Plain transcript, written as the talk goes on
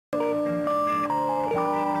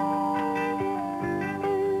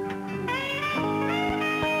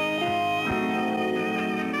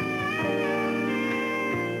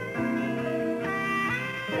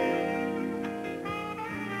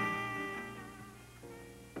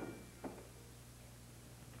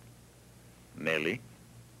Nellie,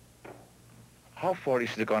 how far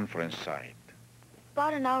is the conference site?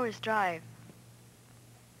 About an hour's drive.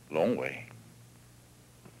 Long way.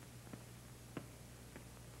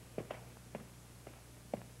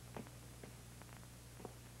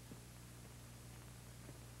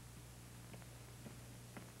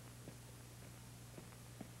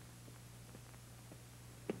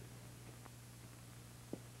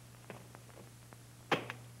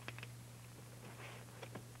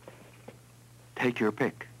 Take your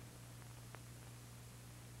pick.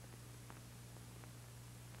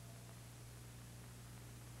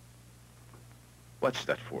 What's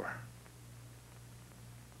that for?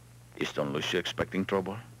 Is Don Lucio expecting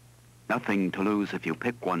trouble? Nothing to lose if you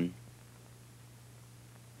pick one.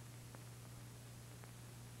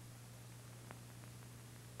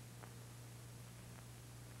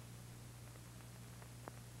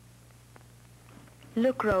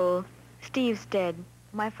 Look, Raul, Steve's dead.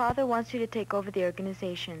 My father wants you to take over the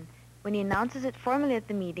organization. When he announces it formally at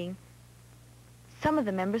the meeting, some of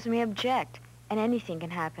the members may object, and anything can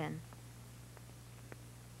happen.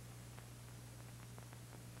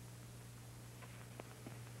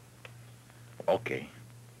 Okay.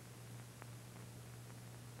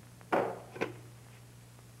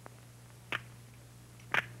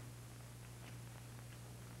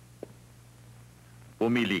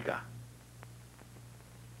 Pumili ka.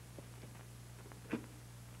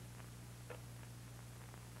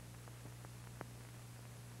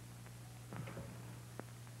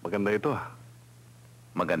 Maganda ito ah.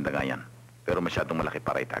 Maganda nga yan. Pero masyadong malaki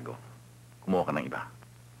para itago. Kumuha ka ng iba.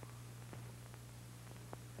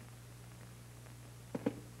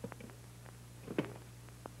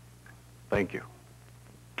 Thank you.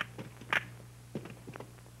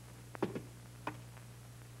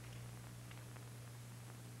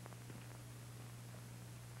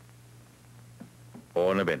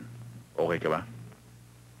 Oo na, Ben. Okay ka ba?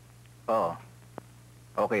 Oo.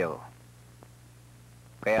 Okay ako.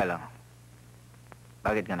 Kaya lang,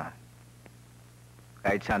 bakit gano'n?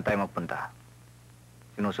 Kahit saan tayo magpunta,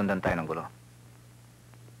 sinusundan tayo ng gulo.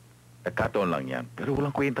 Nagkataon lang yan. Pero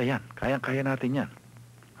walang kwenta yan. Kayang-kaya natin yan.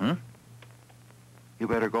 Hmm? You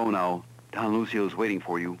better go now. Don Lucio's waiting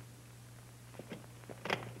for you.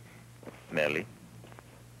 Nellie,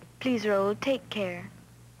 Please, Raul, take care.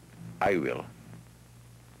 I will.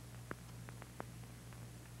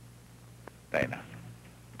 Tayo na.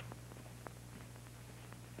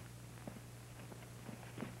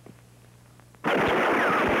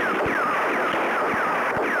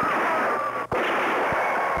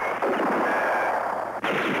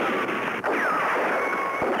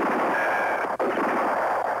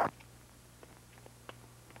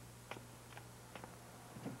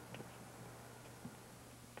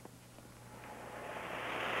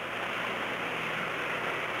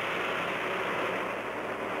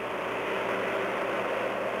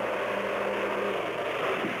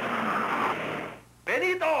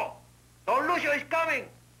 Benito! Don Lucio is coming!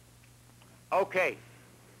 Okay.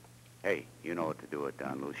 Hey, you know what to do with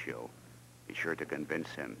Don Lucio. Be sure to convince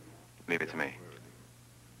him. Leave it to me.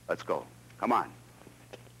 Let's go. Come on.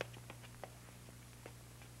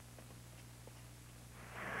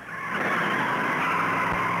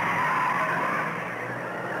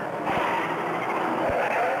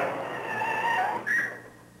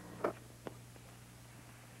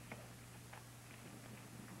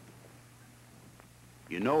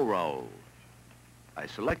 You know, Raul, I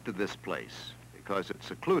selected this place because it's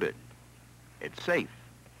secluded. It's safe.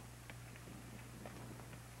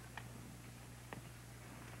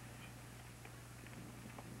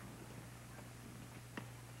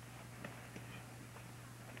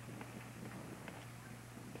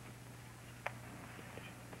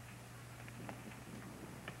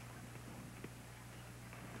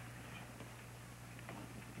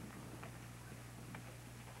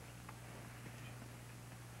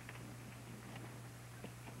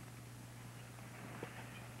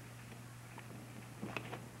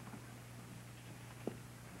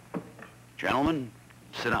 Gentlemen,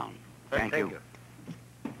 sit down. Thank you.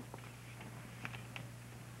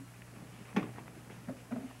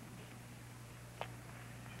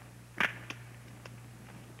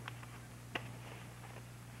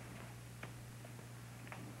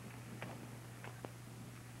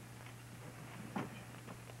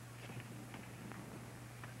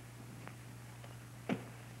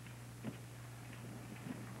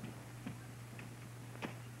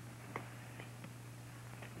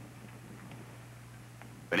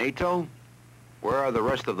 Benito, where are the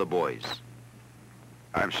rest of the boys?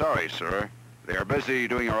 I'm sorry, sir. They are busy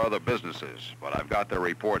doing our other businesses, but I've got their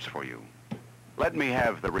reports for you. Let me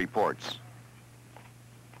have the reports.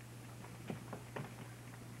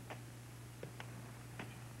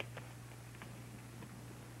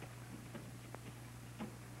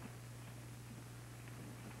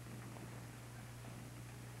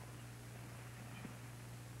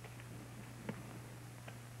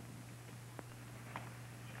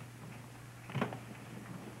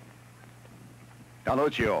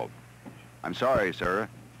 Lucio. I'm sorry, sir,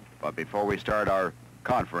 but before we start our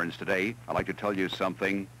conference today, I'd like to tell you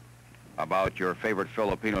something about your favorite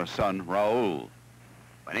Filipino son, Raul.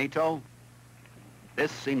 Benito,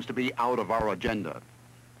 this seems to be out of our agenda.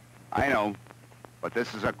 I know, but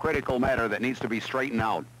this is a critical matter that needs to be straightened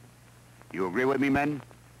out. You agree with me, men?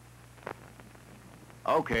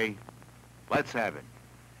 Okay, let's have it.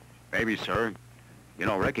 Maybe, sir. You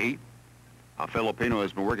know, Ricky, a Filipino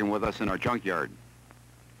has been working with us in our junkyard.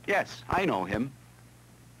 Yes, I know him.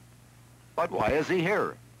 But why is he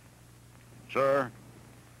here? Sir,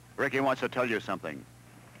 Ricky wants to tell you something.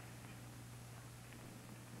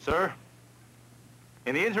 Sir,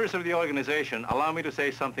 in the interest of the organization, allow me to say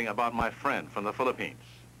something about my friend from the Philippines.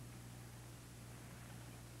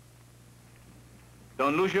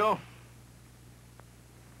 Don Lucio,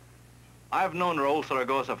 I've known Raul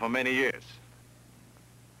Zaragosa for many years.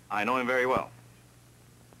 I know him very well.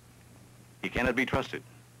 He cannot be trusted.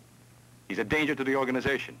 He's a danger to the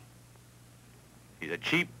organization. He's a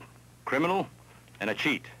cheap criminal and a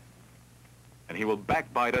cheat. And he will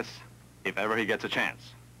backbite us if ever he gets a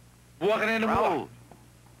chance. Raul.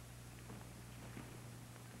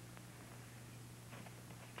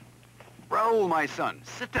 Raul, my son,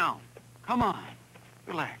 sit down. Come on,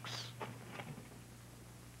 relax.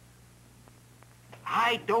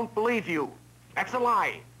 I don't believe you. That's a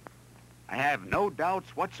lie. I have no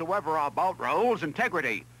doubts whatsoever about Raul's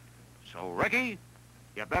integrity. So, Ricky,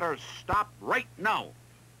 you better stop right now.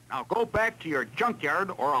 Now go back to your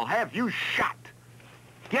junkyard or I'll have you shot.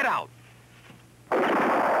 Get out.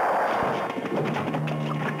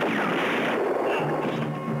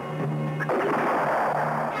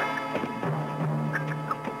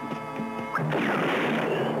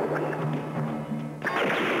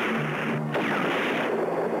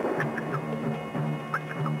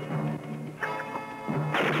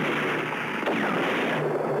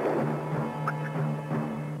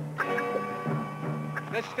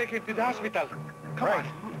 Let's take him to the hospital. Come on.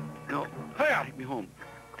 No. Hurry up. Take me home.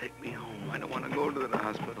 Take me home. I don't want to go to the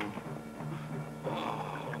hospital.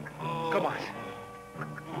 Come on.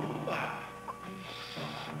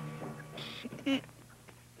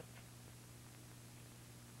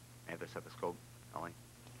 Have the stethoscope, Ellie.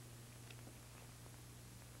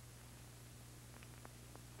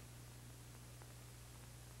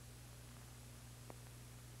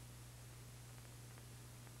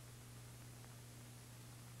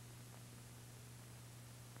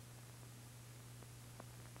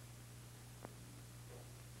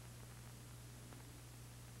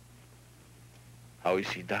 How is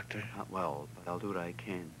he, Doctor? Not well, but I'll do what I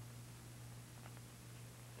can.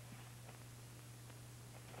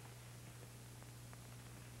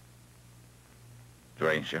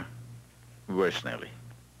 Ranger, where's Nellie?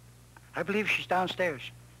 I believe she's downstairs.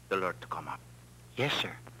 Tell her to come up. Yes,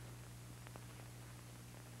 sir.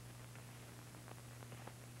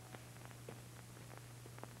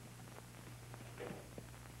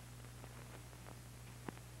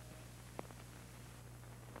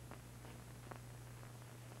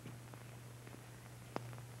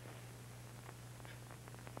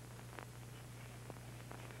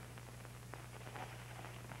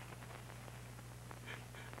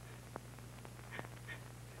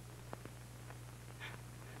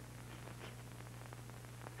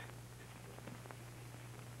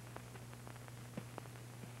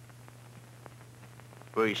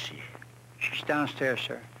 Where is she? She's downstairs,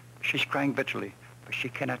 sir. She's crying bitterly, but she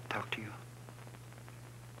cannot talk to you.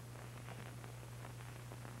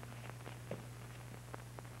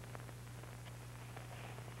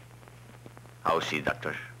 How is he,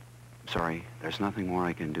 Doctor? Sorry, there's nothing more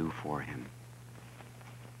I can do for him.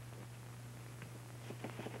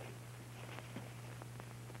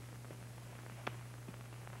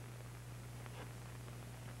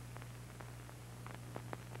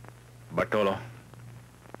 Bartolo,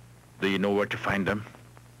 do you know where to find them?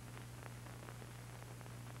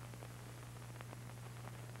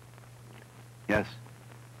 Yes.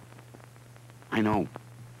 I know.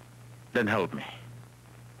 Then help me.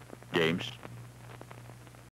 James?